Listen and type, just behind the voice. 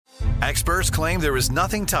Experts claim there is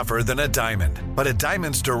nothing tougher than a diamond. But at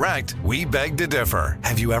Diamonds Direct, we beg to differ.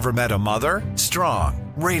 Have you ever met a mother?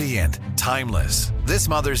 Strong, radiant, timeless. This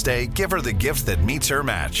Mother's Day, give her the gift that meets her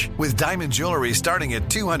match. With diamond jewelry starting at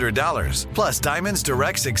 $200. Plus Diamonds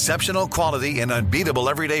Direct's exceptional quality and unbeatable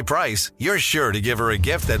everyday price, you're sure to give her a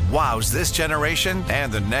gift that wows this generation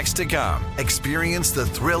and the next to come. Experience the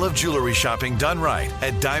thrill of jewelry shopping done right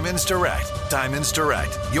at Diamonds Direct. Diamonds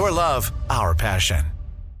Direct. Your love, our passion.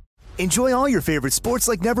 Enjoy all your favorite sports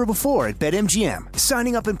like never before at BetMGM.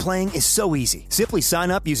 Signing up and playing is so easy. Simply sign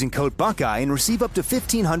up using code Buckeye and receive up to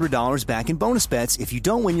 $1,500 back in bonus bets if you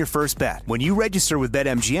don't win your first bet. When you register with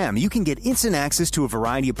BetMGM, you can get instant access to a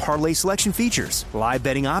variety of parlay selection features, live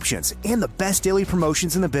betting options, and the best daily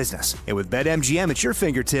promotions in the business. And with BetMGM at your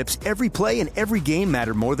fingertips, every play and every game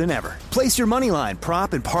matter more than ever. Place your moneyline,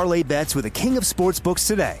 prop, and parlay bets with the king of sportsbooks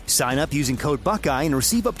today. Sign up using code Buckeye and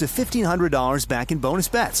receive up to $1,500 back in bonus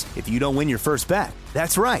bets if you don't win your first bet.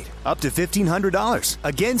 That's right, up to $1,500.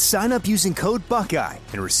 Again, sign up using code Buckeye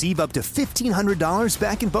and receive up to $1,500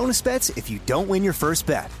 back in bonus bets if you don't win your first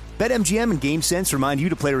bet. BetMGM and GameSense remind you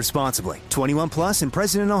to play responsibly. 21 plus and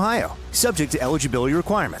present in Ohio. Subject to eligibility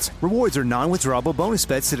requirements. Rewards are non-withdrawable bonus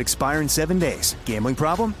bets that expire in 7 days. Gambling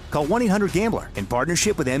problem? Call 1-800-GAMBLER in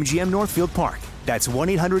partnership with MGM Northfield Park. That's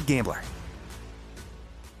 1-800-GAMBLER.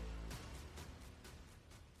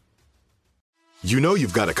 You know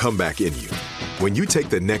you've got a comeback in you. When you take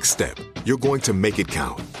the next step, you're going to make it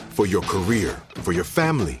count. For your career, for your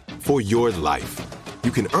family, for your life. You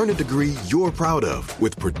can earn a degree you're proud of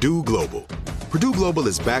with Purdue Global. Purdue Global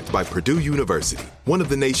is backed by Purdue University, one of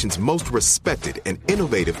the nation's most respected and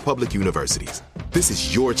innovative public universities. This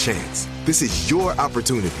is your chance. This is your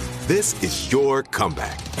opportunity. This is your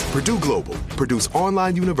comeback. Purdue Global, Purdue's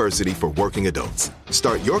online university for working adults.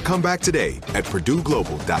 Start your comeback today at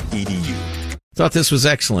purdueglobal.edu. Thought this was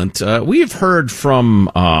excellent. We've heard from,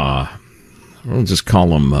 we'll just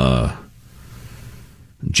call him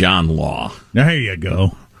John Law. There you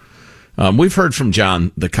go. We've heard from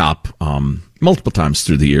John, the cop, multiple times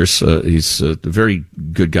through the years. He's a very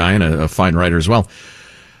good guy and a fine writer as well.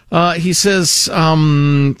 He says,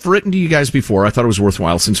 written to you guys before, I thought it was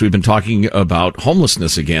worthwhile, since we've been talking about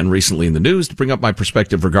homelessness again recently in the news, to bring up my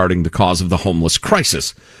perspective regarding the cause of the homeless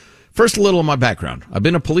crisis. First, a little of my background. I've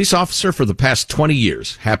been a police officer for the past 20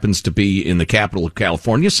 years. Happens to be in the capital of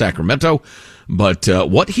California, Sacramento. But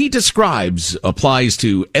what he describes applies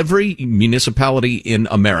to every municipality in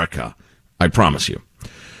America. I promise you.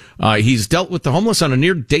 He's dealt with the homeless on a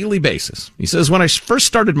near daily basis. He says, when I first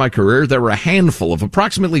started my career, there were a handful of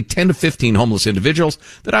approximately 10 to 15 homeless individuals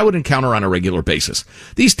that I would encounter on a regular basis.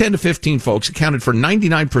 These 10 to 15 folks accounted for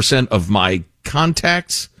 99% of my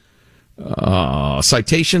contacts,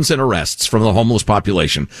 citations and arrests from the homeless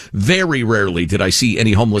population. Very rarely did I see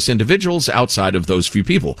any homeless individuals outside of those few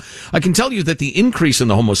people. I can tell you that the increase in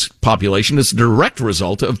the homeless population is a direct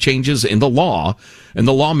result of changes in the law and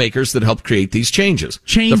the lawmakers that helped create these changes.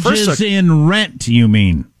 Changes in rent, you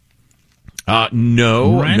mean?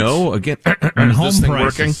 No. Rent? No. Again, and is home this thing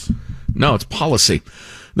prices. working? No, it's policy.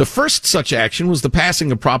 The first such action was the passing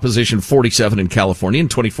of Proposition 47 in California in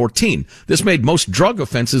 2014. This made most drug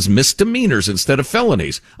offenses misdemeanors instead of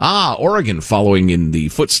felonies. Oregon following in the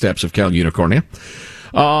footsteps of Cal Unicornia.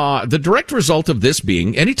 The direct result of this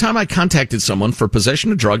being, anytime I contacted someone for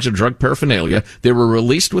possession of drugs or drug paraphernalia, they were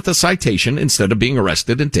released with a citation instead of being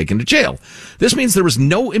arrested and taken to jail. This means there was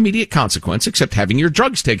no immediate consequence except having your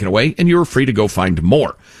drugs taken away, and you were free to go find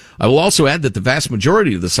more. I will also add that the vast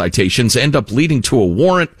majority of the citations end up leading to a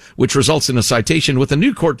warrant, which results in a citation with a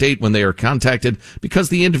new court date when they are contacted because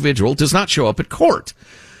the individual does not show up at court.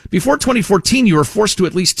 Before 2014, you were forced to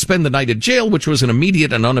at least spend the night at jail, which was an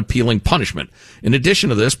immediate and unappealing punishment. In addition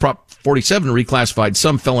to this, Prop 47 reclassified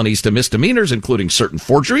some felonies to misdemeanors, including certain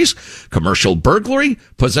forgeries, commercial burglary,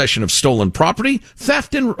 possession of stolen property,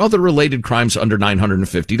 theft, and other related crimes under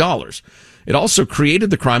 $950. It also created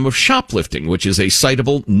the crime of shoplifting, which is a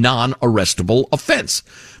citable, non-arrestable offense.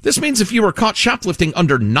 This means if you were caught shoplifting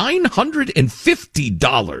under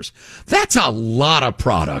 $950, that's a lot of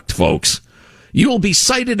product, folks. You will be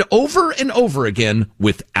cited over and over again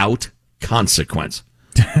without consequence.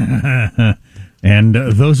 And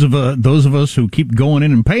those of us who keep going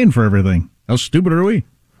in and paying for everything, how stupid are we?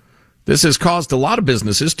 This has caused a lot of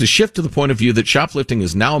businesses to shift to the point of view that shoplifting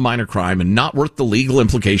is now a minor crime and not worth the legal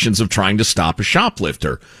implications of trying to stop a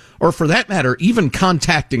shoplifter. Or for that matter, even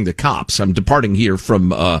contacting the cops. I'm departing here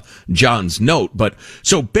from John's note, but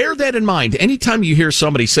so bear that in mind. Anytime you hear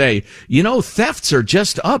somebody say, thefts are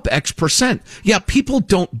just up X%. Yeah, people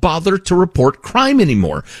don't bother to report crime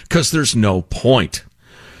anymore because there's no point.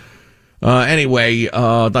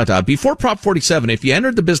 Before Prop 47, if you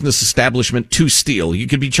entered the business establishment to steal, you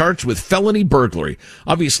could be charged with felony burglary.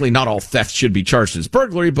 Obviously, not all theft should be charged as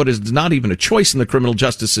burglary, but it's not even a choice in the criminal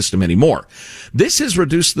justice system anymore. This has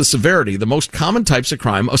reduced the severity of the most common types of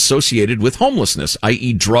crime associated with homelessness,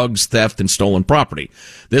 i.e. drugs, theft, and stolen property.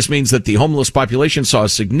 This means that the homeless population saw a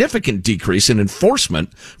significant decrease in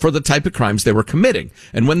enforcement for the type of crimes they were committing.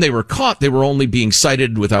 And when they were caught, they were only being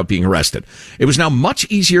cited without being arrested. It was now much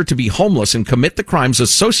easier to be homeless and commit the crimes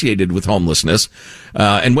associated with homelessness.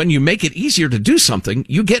 And when you make it easier to do something,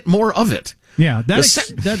 you get more of it. Yeah,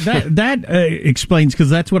 that explains, because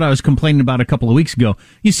that's what I was complaining about a couple of weeks ago.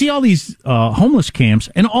 You see all these homeless camps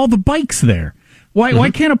and all the bikes there.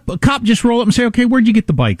 Why can't a cop just roll up and say, okay, where'd you get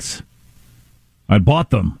the bikes? I bought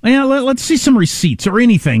them. Yeah, let's see some receipts or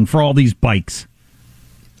anything for all these bikes.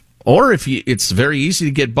 Or if it's very easy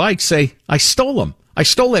to get bikes, say, I stole them. I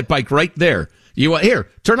stole that bike right there. Here,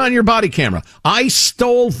 turn on your body camera. I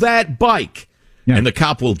stole that bike. Yeah. And the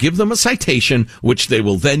cop will give them a citation, which they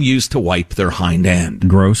will then use to wipe their hind end.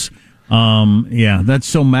 Gross. Yeah, that's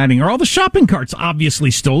so maddening. Are all the shopping carts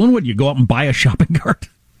obviously stolen? Would you go out and buy a shopping cart?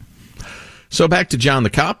 So back to John the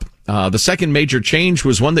cop. The second major change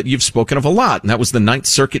was one that you've spoken of a lot, and that was the Ninth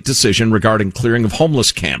Circuit decision regarding clearing of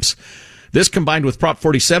homeless camps. This, combined with Prop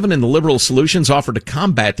 47 and the liberal solutions offered to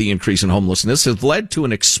combat the increase in homelessness, has led to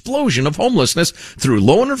an explosion of homelessness through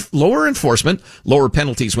lower enforcement, lower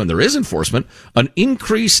penalties when there is enforcement, an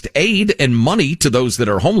increased aid and money to those that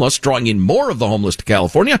are homeless, drawing in more of the homeless to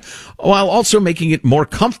California, while also making it more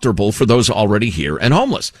comfortable for those already here and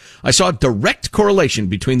homeless. I saw a direct correlation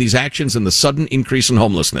between these actions and the sudden increase in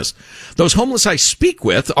homelessness. Those homeless I speak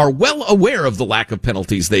with are well aware of the lack of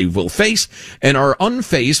penalties they will face and are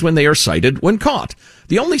unfazed when they are cited when caught.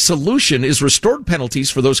 The only solution is restored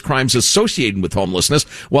penalties for those crimes associated with homelessness,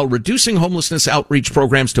 while reducing homelessness outreach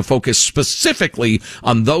programs to focus specifically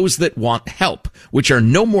on those that want help, which are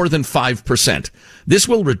no more than 5%. This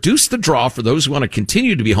will reduce the draw for those who want to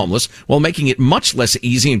continue to be homeless, while making it much less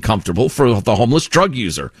easy and comfortable for the homeless drug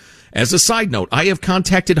user. As a side note, I have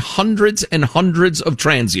contacted hundreds and hundreds of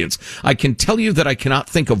transients. I can tell you that I cannot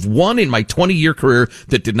think of one in my 20-year career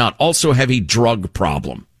that did not also have a drug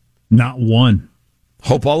problem. Not one.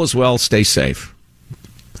 Hope all is well. Stay safe.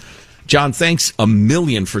 John, thanks a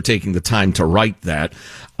million for taking the time to write that.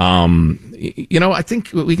 I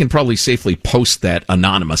think we can probably safely post that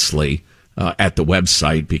anonymously at the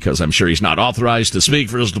website, because I'm sure he's not authorized to speak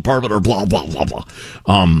for his department or blah, blah, blah, blah.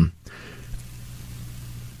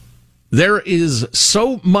 There is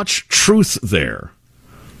so much truth there.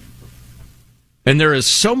 And there is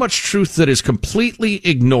so much truth that is completely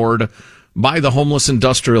ignored by the homeless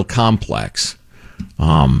industrial complex.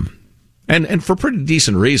 And for pretty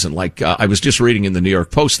decent reason. Like, I was just reading in the New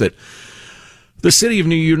York Post that the city of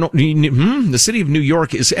New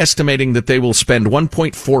York is estimating that they will spend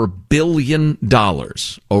 $1.4 billion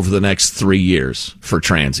over the next 3 years for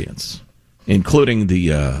transients, including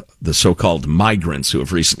the so-called migrants who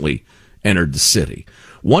have recently entered the city.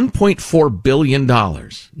 $1.4 billion.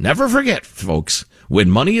 Never forget, folks, when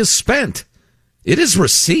money is spent, it is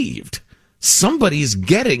received. Somebody's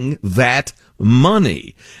getting that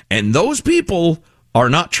money. And those people are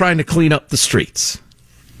not trying to clean up the streets.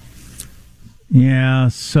 Yeah,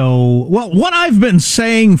 so, well, what I've been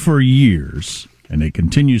saying for years, and it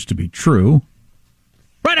continues to be true,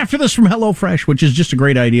 right after this from HelloFresh, which is just a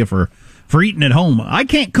great idea for eating at home. I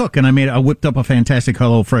can't cook, and I whipped up a fantastic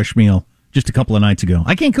HelloFresh meal just a couple of nights ago.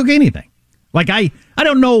 I can't cook anything. Like, I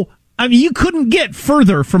don't know. I mean, you couldn't get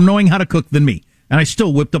further from knowing how to cook than me. And I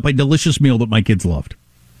still whipped up a delicious meal that my kids loved.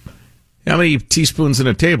 How many teaspoons in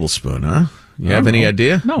a tablespoon, huh? You have any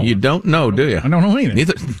idea? No. You don't know, do you? I don't know anything.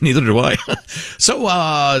 Neither do I. So,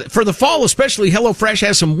 for the fall especially, HelloFresh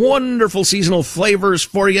has some wonderful seasonal flavors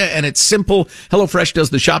for you, and it's simple. HelloFresh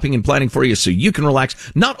does the shopping and planning for you so you can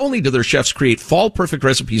relax. Not only do their chefs create fall-perfect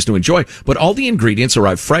recipes to enjoy, but all the ingredients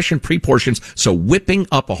arrive fresh and pre-portioned, so whipping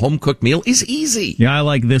up a home-cooked meal is easy. Yeah, I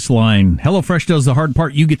like this line. HelloFresh does the hard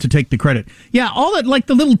part. You get to take the credit. Yeah, all that, like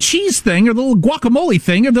the little cheese thing or the little guacamole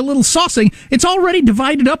thing or the little saucing, it's already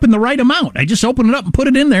divided up in the right amount. I just open it up and put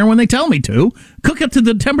it in there when they tell me to, cook it to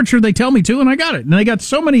the temperature they tell me to, and I got it. And they got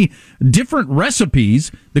so many different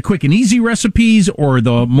recipes, the quick and easy recipes or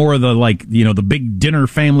the more of the, like, the big dinner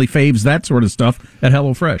family faves, that sort of stuff at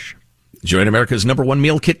HelloFresh. Join America's #1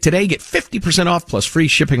 meal kit today. Get 50% off plus free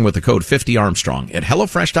shipping with the code 50Armstrong at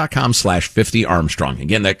HelloFresh.com/50Armstrong.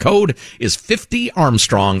 Again, that code is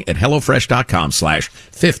 50Armstrong at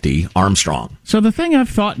HelloFresh.com/50Armstrong. So the thing I've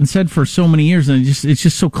thought and said for so many years, and it's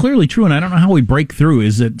just so clearly true, and I don't know how we break through,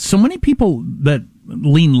 is that so many people that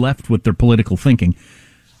lean left with their political thinking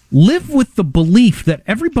live with the belief that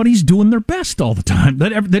everybody's doing their best all the time.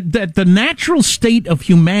 That the natural state of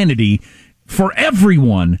humanity for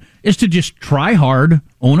everyone is to just try hard,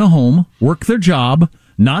 own a home, work their job,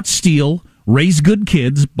 not steal, raise good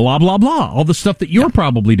kids, blah, blah, blah. All the stuff that you're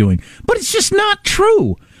probably doing. But it's just not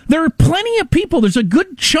true. There are plenty of people, there's a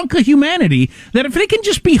good chunk of humanity that if they can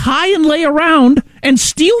just be high and lay around and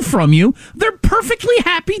steal from you, they're perfectly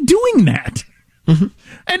happy doing that. Mm-hmm.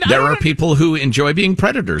 And there are people who enjoy being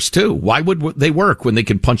predators, too. Why would they work when they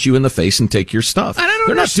can punch you in the face and take your stuff?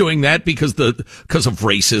 They're not doing that because of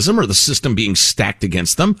racism or the system being stacked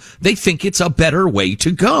against them. They think it's a better way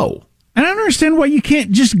to go. And I don't understand why you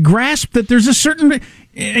can't just grasp that there's a certain...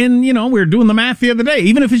 And, we were doing the math the other day.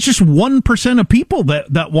 Even if it's just 1% of people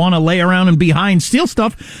that want to lay around and be high and steal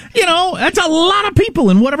stuff, that's a lot of people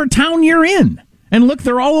in whatever town you're in. And look,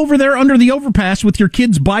 they're all over there under the overpass with your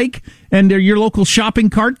kid's bike and your local shopping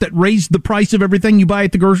cart that raised the price of everything you buy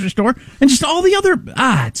at the grocery store. And just all the other,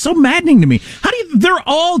 it's so maddening to me. They're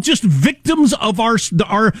all just victims of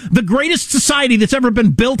the greatest society that's ever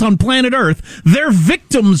been built on planet Earth. They're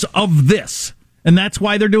victims of this. And that's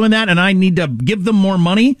why they're doing that, and I need to give them more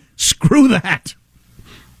money? Screw that.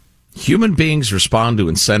 Human beings respond to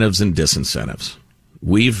incentives and disincentives.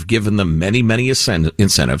 We've given them many, many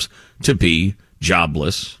incentives to be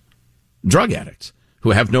jobless drug addicts who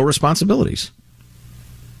have no responsibilities.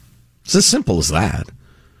 It's as simple as that.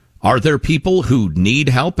 Are there people who need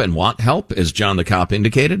help and want help, as John the Cop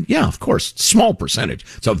indicated? Yeah, of course. Small percentage.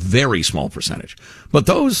 It's a very small percentage. But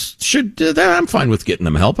those I'm fine with getting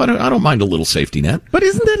them help. I don't mind a little safety net. But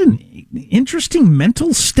isn't that an interesting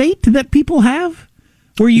mental state that people have?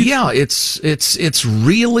 Yeah, it's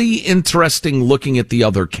really interesting looking at the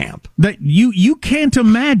other camp. That you can't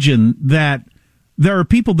imagine that there are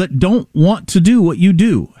people that don't want to do what you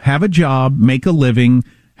do. Have a job, make a living,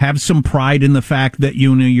 have some pride in the fact that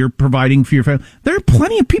you're providing for your family. There are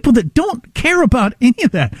plenty of people that don't care about any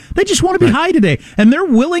of that. They just want to be high today, and they're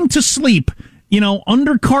willing to sleep,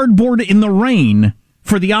 under cardboard in the rain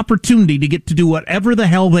for the opportunity to get to do whatever the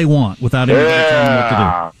hell they want without anybody telling them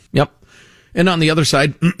what to do. Yep. And on the other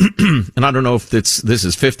side, and I don't know if this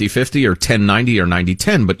is 50-50 or 10-90 or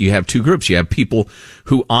 90-10, but you have two groups. You have people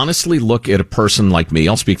who honestly look at a person like me,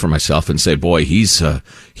 I'll speak for myself, and say, boy, he's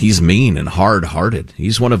mean and hard-hearted.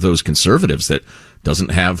 He's one of those conservatives that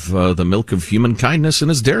doesn't have the milk of human kindness in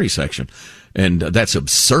his dairy section. And that's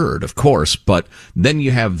absurd, of course. But then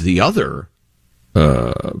you have the other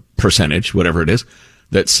percentage, whatever it is,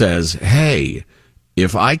 that says, hey,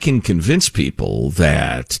 if I can convince people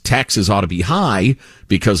that taxes ought to be high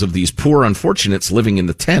because of these poor unfortunates living in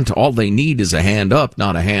the tent, all they need is a hand up,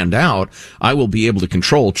 not a hand out, I will be able to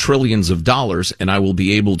control trillions of dollars, and I will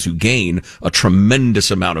be able to gain a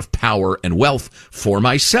tremendous amount of power and wealth for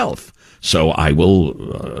myself. So I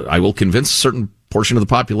will convince a certain portion of the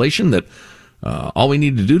population that all we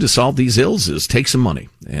need to do to solve these ills is take some money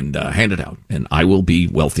and hand it out, and I will be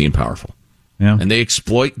wealthy and powerful. Yeah. And they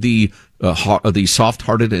exploit the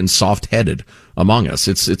soft-hearted and soft-headed among us.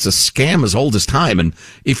 It's a scam as old as time, and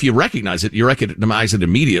if you recognize it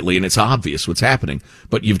immediately, and it's obvious what's happening.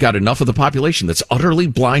 But you've got enough of the population that's utterly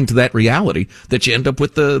blind to that reality that you end up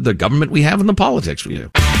with the government we have and the politics we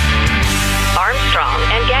do. Armstrong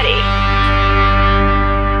and Getty.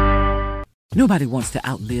 Nobody wants to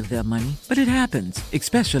outlive their money, but it happens,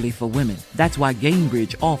 especially for women. That's why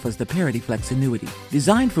Gainbridge offers the Parity Flex annuity,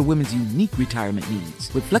 designed for women's unique retirement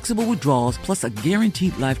needs, with flexible withdrawals plus a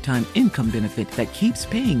guaranteed lifetime income benefit that keeps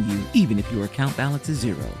paying you even if your account balance is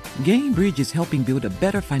zero. Gainbridge is helping build a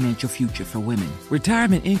better financial future for women.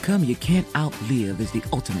 Retirement income you can't outlive is the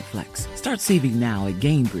ultimate flex. Start saving now at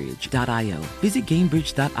Gainbridge.io. Visit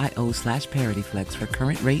Gainbridge.io/ParityFlex for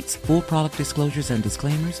current rates, full product disclosures and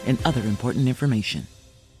disclaimers, and other important information.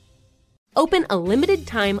 Open a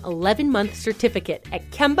limited-time 11-month certificate at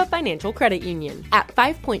Kemba Financial Credit Union. At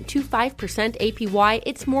 5.25% APY,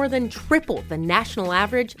 it's more than triple the national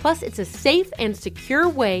average, plus it's a safe and secure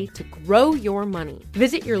way to grow your money.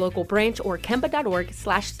 Visit your local branch or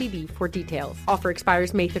kemba.org/CD for details. Offer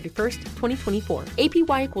expires May 31st, 2024.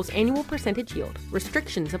 APY equals annual percentage yield.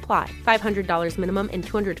 Restrictions apply. $500 minimum and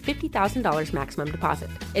 $250,000 maximum deposit.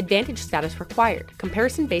 Advantage status required.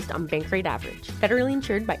 Comparison based on bank rate average. Federally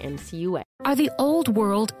insured by NCUA. Are the old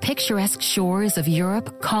world picturesque shores of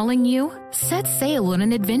Europe calling you? Set sail on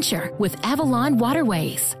an adventure with Avalon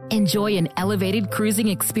Waterways. Enjoy an elevated cruising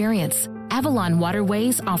experience. Avalon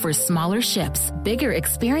Waterways offers smaller ships, bigger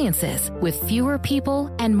experiences, with fewer people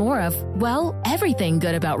and more of, well, everything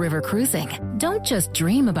good about river cruising. Don't just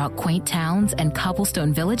dream about quaint towns and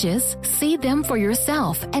cobblestone villages. See them for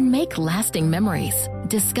yourself and make lasting memories.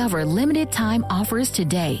 Discover limited time offers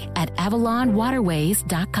today at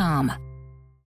AvalonWaterways.com.